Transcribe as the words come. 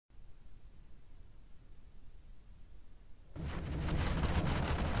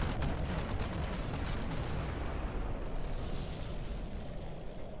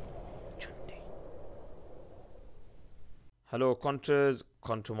Hello Contras,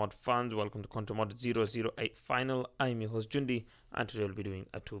 Contra Mod fans, welcome to Contra Mod 008 final. I'm your host Jundiyy and today I'll be doing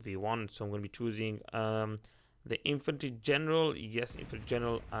a 2v1. So I'm going to be choosing the Infantry General, yes Infantry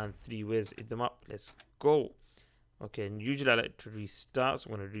General, and 3 ways hit them up. Let's go. Okay, and usually I like to restart, so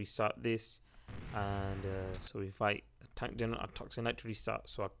I'm going to restart this. And so if I Tank General or Toxin, I like to restart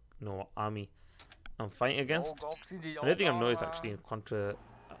so I know what army I'm fighting against. Another thing I've noticed actually in Contra,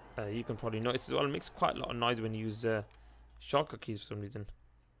 you can probably notice as well, it makes quite a lot of noise when you use shortcut keys for some reason.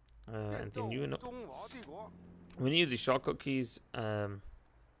 Anything new? No. When you use the shortcut keys,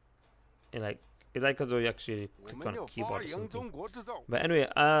 it's like as though you actually click on a keyboard or something. But anyway,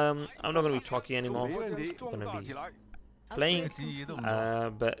 I'm not going to be talking anymore. I'm going to be playing.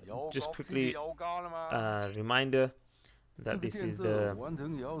 But just quickly, reminder that this is the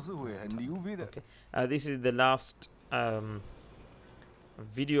this is the last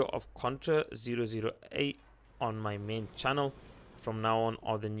video of Contra 008 on my main channel. From now on,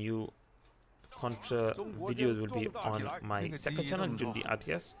 all the new Contra videos will be on my second channel,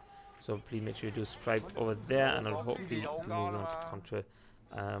 JundiyyRTS. So please make sure you do subscribe over there, and I'll hopefully be moving on to Contra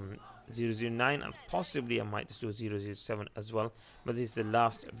 009, and possibly I might just do 007 as well. But this is the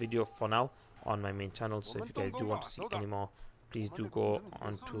last video for now on my main channel. So if you guys do want to see any more, please do go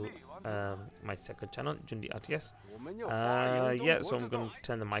on to my second channel, JundiyyRTS. Yeah, so I'm going to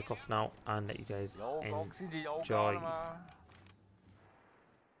turn the mic off now and let you guys enjoy.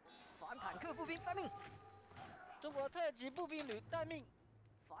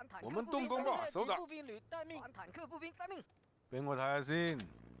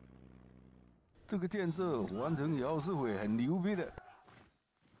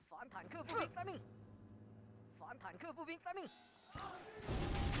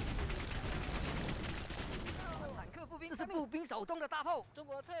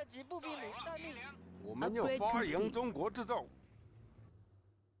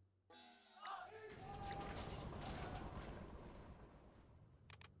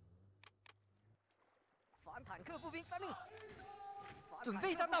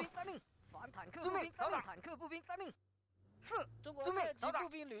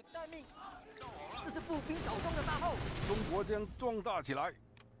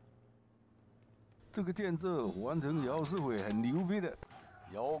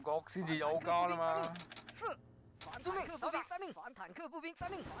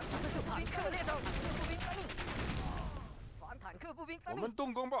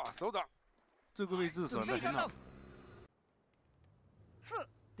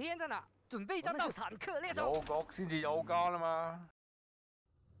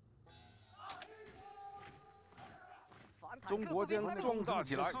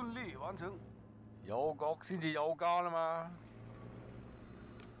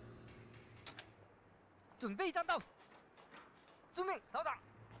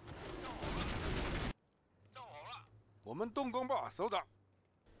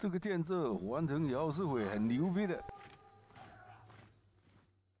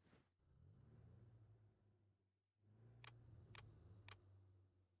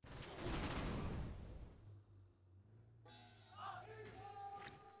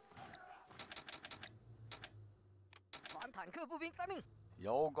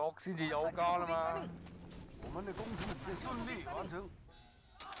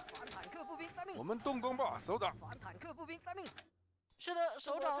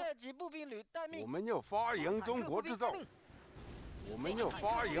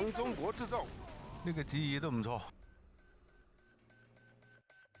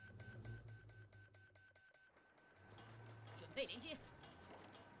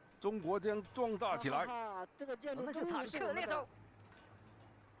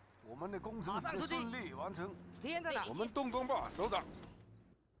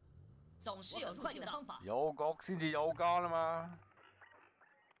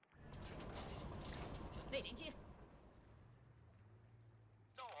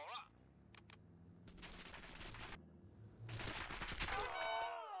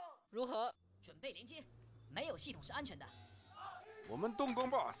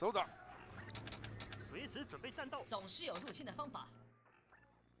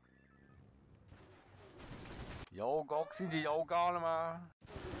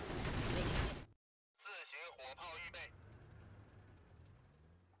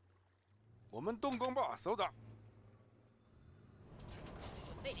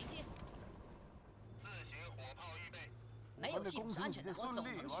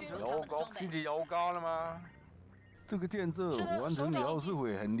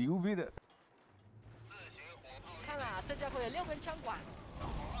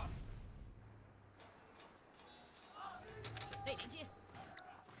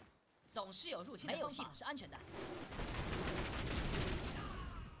 总是有入侵的，没有系统是安全的。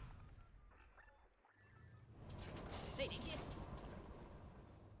准备连接。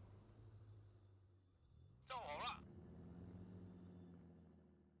造好了。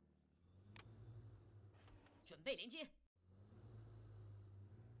准备连接。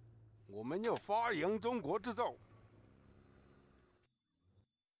我们要发扬中国制造。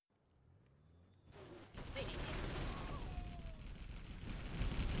 准备连接，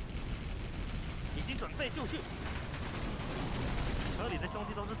已经准备就绪。车里的兄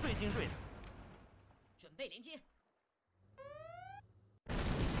弟都是最精锐的。准备连接，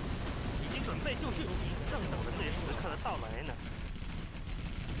已经准备就绪，正等着这些时刻的到来呢。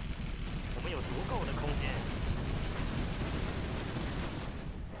我们有足够的空间。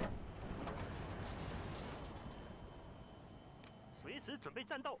随时准备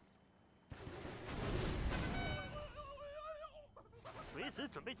战斗。 随时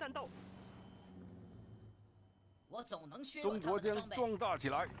准备战斗。我总能削弱他中国将们的装备。壮大起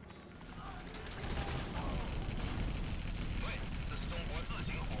来。对，这是中国自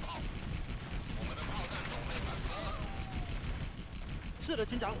行火炮，我们的炮弹种类繁多。是的，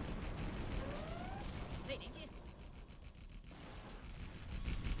军长。准备连接。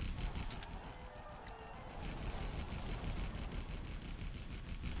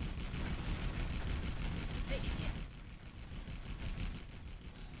准备连接。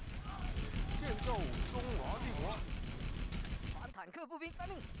 建构中华帝国。反坦克步兵待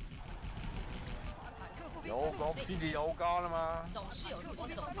命。反坦克步兵。有国基地有加了吗？总是有入侵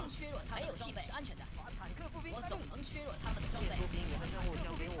的，总能削弱他们的装备是安全的。反坦克步兵。我总能削弱他们的装备。步兵，你的任务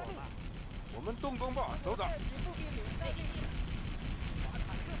交给我吧。我们动工吧，首长。步兵准备连接。反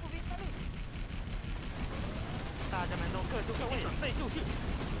坦克步兵待命。大家们都各就各位，准备就绪。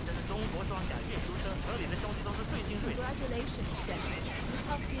这是中国装甲运输车，车里的兄弟都是最精锐的。Congratulations, General. You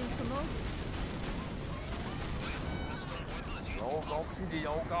have been promoted. 有国基地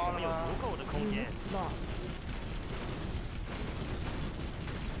有加了我们有吗？足够的空间。 Lost.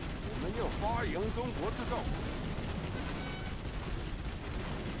 我们要发扬中国制造。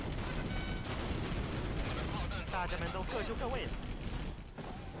大家们都各就各位了。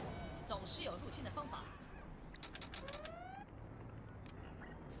总是有入侵的方法。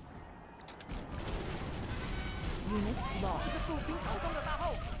 Unit lost. 这是步兵手中的大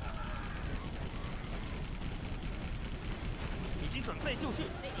炮。已经准备就绪。是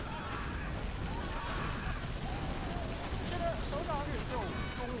的，首长。建构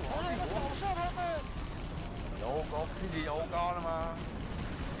中华帝国。扫射他们。有国基地有加了吗？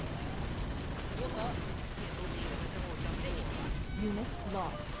如何？ Unit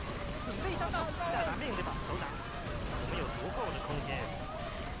lost. 准备上到。下达命令吧，首长。我们有足够的空间。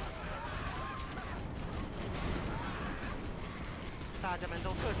 大家们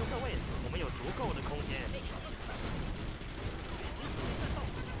都各就各位，我们有足够的空间。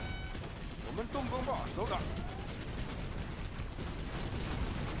我们动工吧，首长。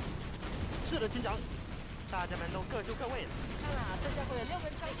是的，军长。大家们都各就各位了。看啊，这家伙有6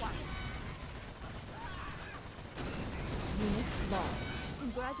根枪管。Unit lost.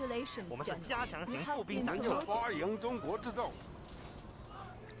 Congratulations, 我们是 General. 加强 You 型 have 步兵 been 战 要 车。 promoted. 发扬中国制造。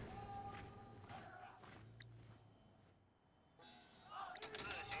自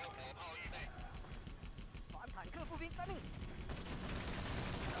行火炮预备。反坦克步兵待命。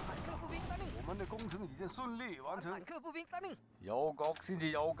坦克步兵待命。我们的工程已经顺利完成坦。克步兵待命。有国基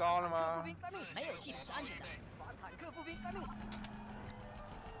地有加了坦克步吗？兵待命。没有系统是安全的。反坦克步兵待命。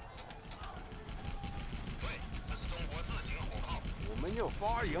对，这是中国自行火炮。我们要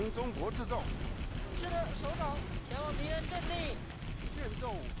发扬中国制造。是的，首长，前往敌人阵地。建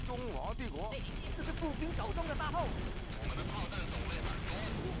构中华帝国。这是步兵手中的大炮。我们的炮弹种类繁多。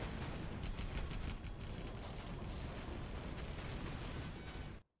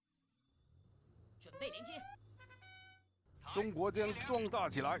准备连接。中国将壮大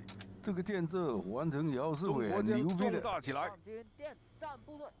起来。这个建设完成以后是会很牛逼的。壮大起来。军电战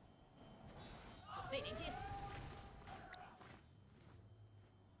部队。准备连接。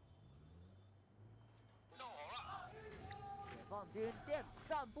造好了。解放军电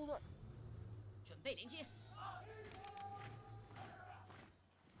战部队。准备连接。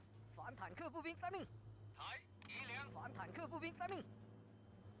反坦克步兵待命。抬移梁。反坦克步兵待命。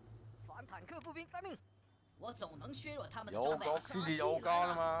反坦克步兵待命。我总能削弱他们的有装备。国基地有加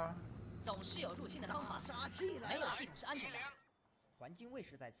了吗？总是有入侵的方法。杀气来了！没有系统是安全的。环境卫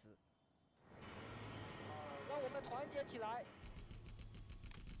士在此。让我们团结起来。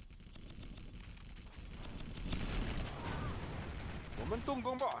我们动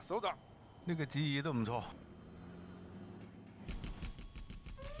工吧，首长。那个机翼都不错。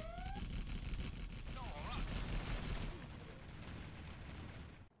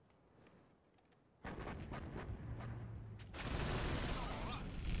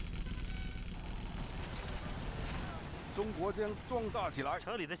中国将壮大起来。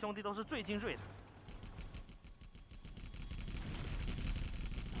车里的兄弟都是最精锐的。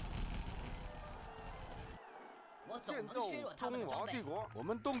我总建能削弱他们的装备。中华帝国，我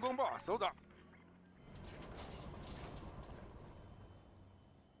们动工吧，首长。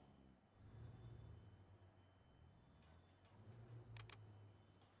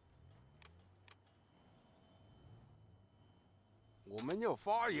我们要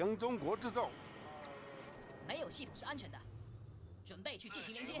发扬中国制造。没有系统是安全的，准备去进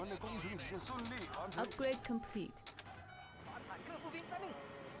行连接我。们的工程已经顺利完成。 Upgrade complete. 反坦克步兵待命！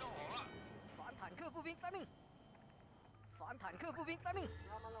到好了，反坦克步兵待命！反坦克步兵待命！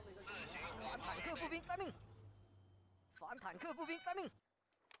反坦克步兵待命！反坦克步兵待命！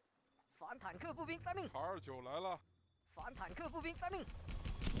反坦克步兵待命！ 229来了。反坦克步兵待命！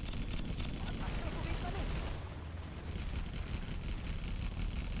反坦克步兵待命！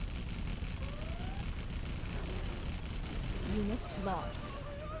 Unit lost.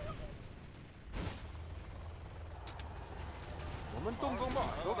 我们动工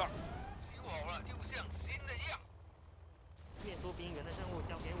吧，首长。修好了就像新的一样。运输兵员的任务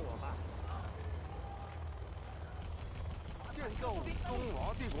交给我吧。建造中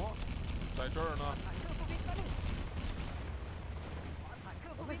华帝国，在这儿呢。坦克步兵待命！反坦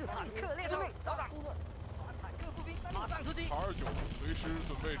克步兵是坦克列车，首长。反坦克步兵待命！马上出击！ 229，随时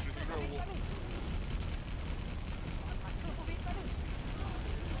准备执行任务。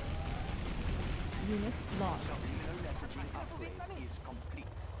 Unit lost.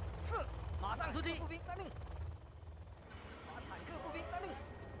 是，马上出击！步兵待命！反坦克步兵待命！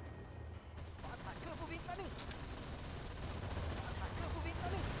反坦克步兵待命！反坦克步兵待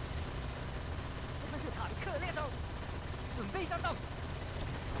命！我们是坦克猎手，准备战斗！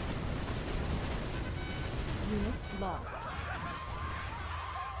 Unit lost.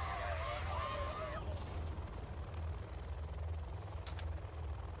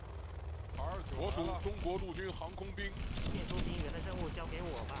 我属中国陆军航空兵。运输兵员的任务交给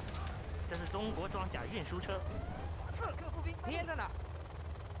我吧。这是中国装甲运输车。是，坦克步兵，敌人在哪？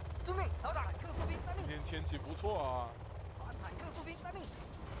遵命，首长。坦克步兵待命今。天天气不错啊。反坦克步兵待命。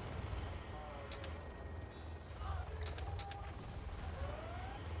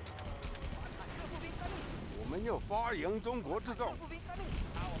反坦克步兵待命。我们要发扬中国制造。步兵待命。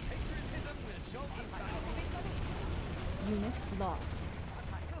反坦克步兵待命。 Unit lost. 反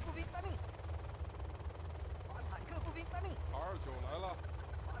坦克步兵待命。反坦克步兵待命。 229来了。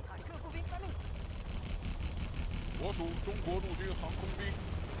反坦克步兵待命。我属中国陆军航空兵。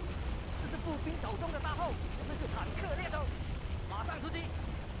这是步兵手中的大炮，我们是坦克猎手，马上出击！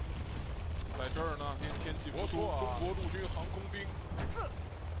在这儿呢。天气不错啊。我属中国陆军航空兵。是，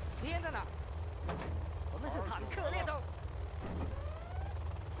敌人在哪？我们是坦克猎手。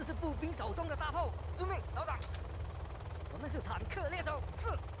这是步兵手中的大炮，遵命，首长。我们是坦克猎手，是。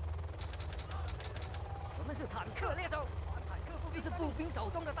我们是坦克猎手，反坦克步兵，这是步兵手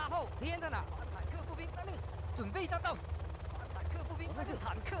中的大炮，敌人在哪？反坦克步兵待命，准备战斗。反坦克步兵，我们是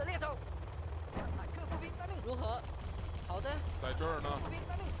坦克猎手。反坦克步兵待命，如何？好的。在这儿呢。步兵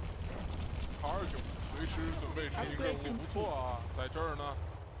待命。 229，随时准备执行任务。不错啊，在这儿呢。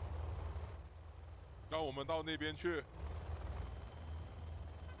让我们到那边去。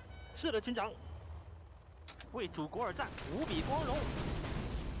是的，军长。为祖国而战，无比光荣。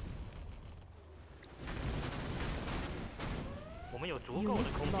我们有足够的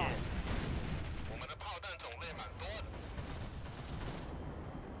Unit 空间。 lost. 我们的炮弹种类蛮多的。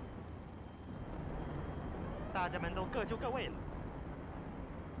大家们都各就各位了。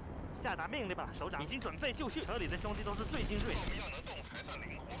下达命令吧，首长。已经准备就绪。车里的兄弟都是最精锐的。我们要能动才算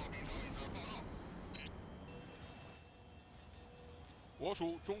灵活。我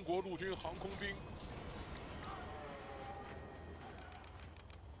属中国陆军航空兵。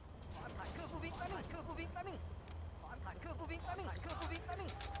反坦克步兵待命，坦克步兵待命。反坦克步兵待命，坦克步兵待命。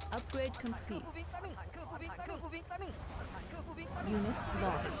 Upgrade 坦克 complete. 步兵待命，坦克步兵，坦克步兵待命。坦克步兵待命。 Unit 是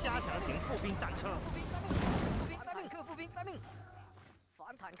lost. 加强型步兵战车。步兵待命，步兵待命，坦克步兵待命。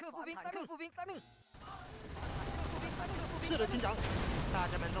反坦克步兵待命，步兵待命。坦克步兵待命，是的，军长。大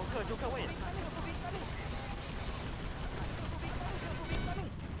家们都各就各位了。步兵待命。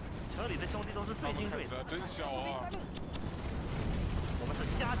车里的兄弟都是最精锐的。真小啊！我们是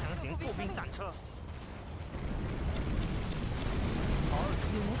加强型步兵战车。 229，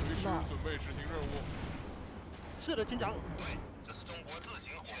随时准备执行任务。是的，军长。对，这是中国自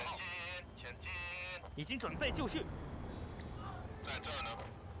行火炮。前进，已经准备就绪。在这儿呢。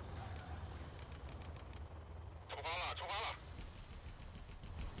出发了，出发了。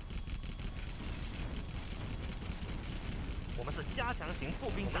我们是加强型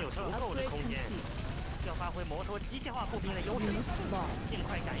步兵战车，有足够的 Upgrade 空间。 complete. 要发挥摩托机械化步兵的优势， Unit lost. 尽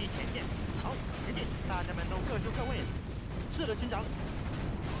快赶于前线。好，前进，大家们都各就各位。是的，军长。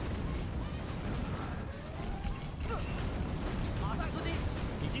是，马上出击。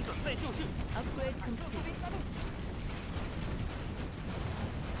已经准备就绪。 Upgrade 坦克步 complete. 兵待命。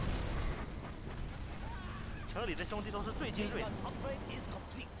车里的兄弟都是最精锐的。 Upgrade is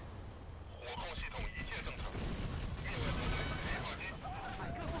complete. 火控系统一切正常。越位部队没炮击。坦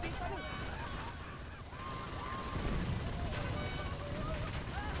克步兵待命。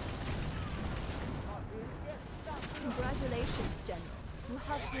 Congratulations, General. You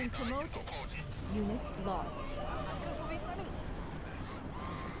have been promoted. Unit lost. 坦克步兵待命。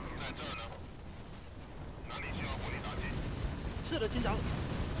在这儿呢。哪里需要火力打击？是的，军长。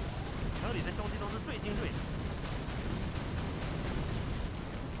车里的兄弟都是最精锐的。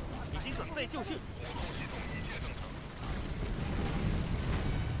已经准备就绪。火控系统一切正常。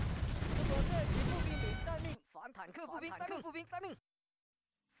中国特级步兵旅待命。反坦克步兵待命。步兵待命。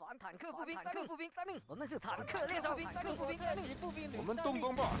反坦克步兵待命。步兵待命。我们是坦克猎手。坦克步兵待命。步兵旅我们动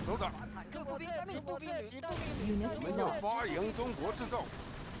工吧，首长。坦克步兵待命。步兵旅待命。 Unit 我们要 lost. 发扬中国制造。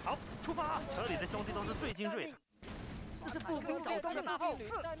好，出发！车里的兄弟都是最精锐的。这是步兵手中的大炮。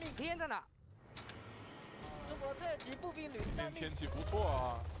是，天在哪？中国特级步兵旅待命。今天天气不错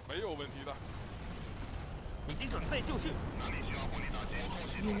啊，没有问题的。已经准备就绪。哪里需要火力打击？火控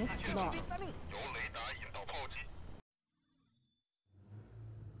系统 Unit 一切正常。 lost. 由雷达引导炮击。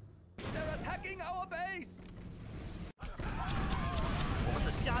 They're attacking our base. 我们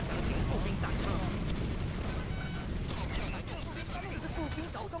是加强型步兵战车。这是步兵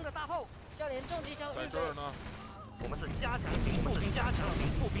手中的大炮。教练重机枪在这儿呢。我们是加强型步兵加强型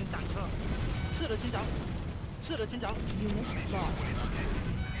步兵战车。是的，军长。是的，军长。 Unit lost.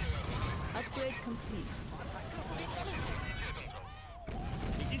 Upgrade complete.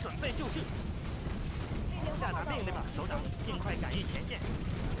 已经准备就绪。下达命令吧，首长，尽快赶于前线。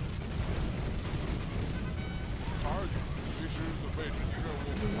查尔九，随时准备执行任务，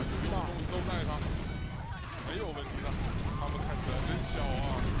有用的东西都带上，没有问题的。他们看起来真小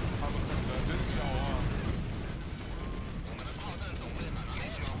啊，他们看起来真小啊。我们的炮弹种类哪里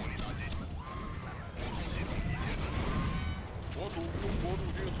需要火力打击？火控系统一切正常。我属中国陆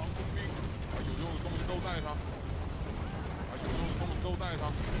军航空兵，把有用的东西都带上，把有用的东西都带上，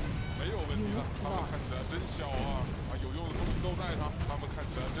没有问题的。他们看起来真小啊，把有用的东西都带上，他们看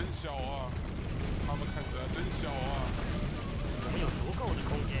起来真小啊。 他们看起来真小啊！我们有足够的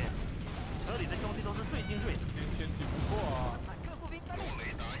空间，车里的兄弟都是最精锐的。今天天气不错啊！坦克步兵待命。由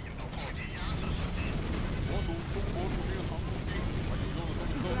雷达引导炮击压制射击。我属中国陆军航空兵，把有用的东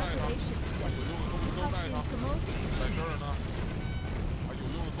西都带上，把有用的东西都带上，在这儿呢。把有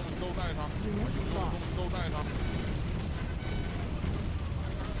用的东西都带上，把有用的东西都带上。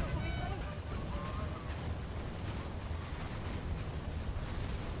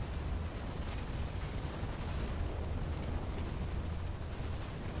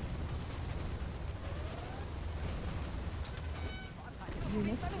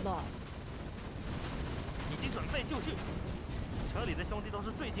 Unit lost. 已经准备就绪。车里的兄弟都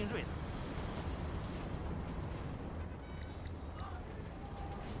是最精锐的。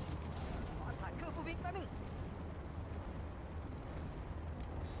坦克步兵待命。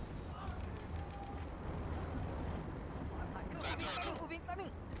坦克步兵待命。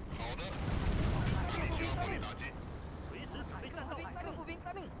好的。哪里需要火力打击？随时准备战斗。坦克步兵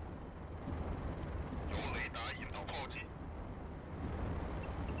待命。由雷达引导炮击。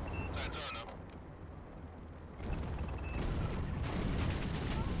 在这儿呢。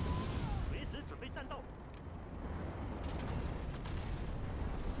随时准备战斗。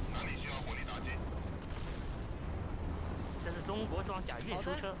哪里需要火力打击？这是中国装甲运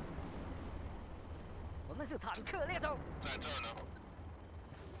输车。我们是坦克猎手。在这儿呢。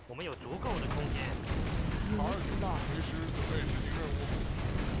我们有足够的空间。查尔九，随时准备执行任务。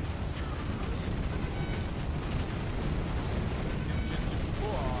今天天气不错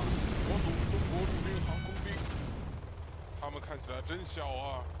啊！ 我属中国陆军航空兵，他们看起来真小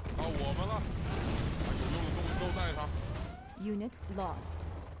啊！到我们了，把有用的东西都带上。Unit lost.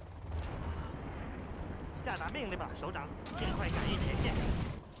 下达命令吧，首长，尽快赶于前线。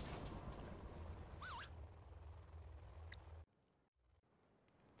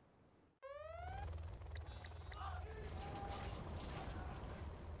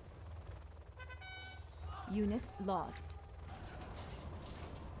Unit lost.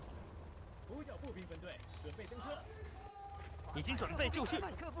 呼叫步兵分队，准备登车。已经准备就绪。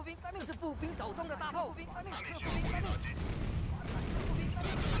坦克步兵待命。这是步兵手中的大炮。步兵待命。哪里需要火力打击？坦克步兵待命。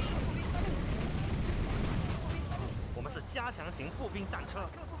坦克步兵待命。我们是加强型步兵战车。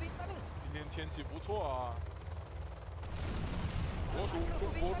坦克步兵待命。今天天气不错啊。我属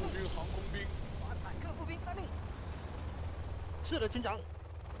中国陆军航空兵。把坦克步兵待命。是的，军长。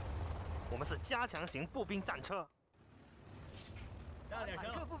我们是加强型步兵战车。大点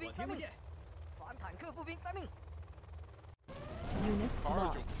声，我听不见。反坦克步兵待命。 Unit 卡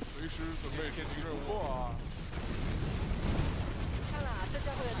尔九， lost. 随时准备天敌任务啊！看了，这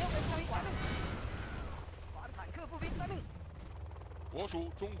家伙有6个步兵待命。反坦克步兵待命。我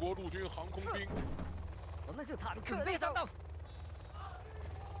属中国陆军航空兵。我们是坦克列战斗。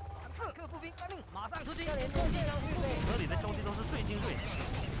坦克步兵待命，马上出击！车里的兄弟都是最精锐的。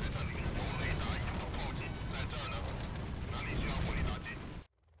在这儿呢，哪里需要火力打击？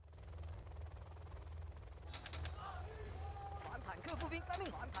 反坦克步兵待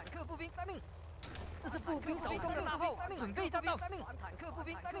命！反坦克步兵待命！这是步兵手中的大炮，准备战斗！反坦克步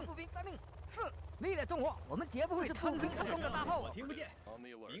兵待命！步兵待命！是，历来重话，我们绝不会是步兵手中的大炮。我听不见。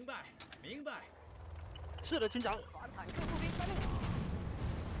明白，明白。是的，军长。反坦克步兵待命！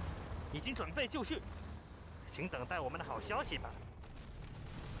已经准备就绪，请等待我们的好消息吧。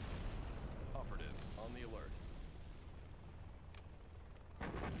 Operative on the alert.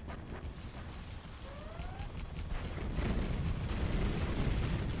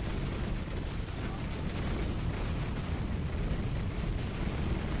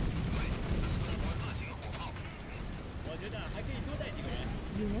 我觉得还可以多带几个人。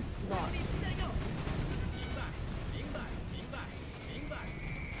 Unit lost. 明白，明白，明白，明白。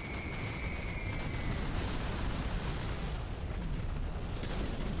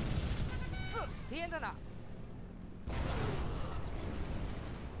是，敌人在哪？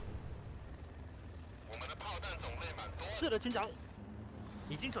我们的炮弹种类蛮多。是的，军长。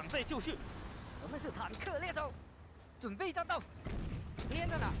已经准备就绪。我们是坦克猎手，准备战斗。敌人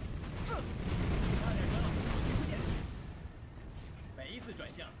在哪？是。大点声，我听不见。每一次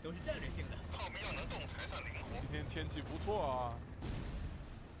转向都是战略性的。炮兵要能动才算灵活。今天天气不错啊。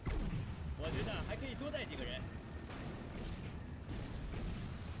我觉得还可以多带几个人。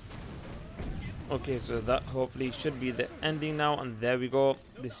 Okay, so that hopefully should be the ending now, and there we go.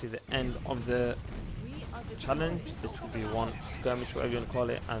 This is the end of the We are the challenge, the 2v1 skirmish, whatever you want to call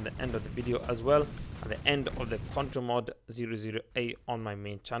it, and the end of the video as well, and the end of the Contra mod 008 on my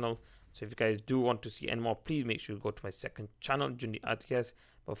main channel. So if you guys do want to see any more, please make sure you go to my second channel, JundiyyRTS.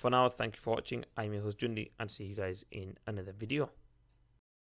 But for now, thank you for watching. I'm your host Jundiyy, and see you guys in another video.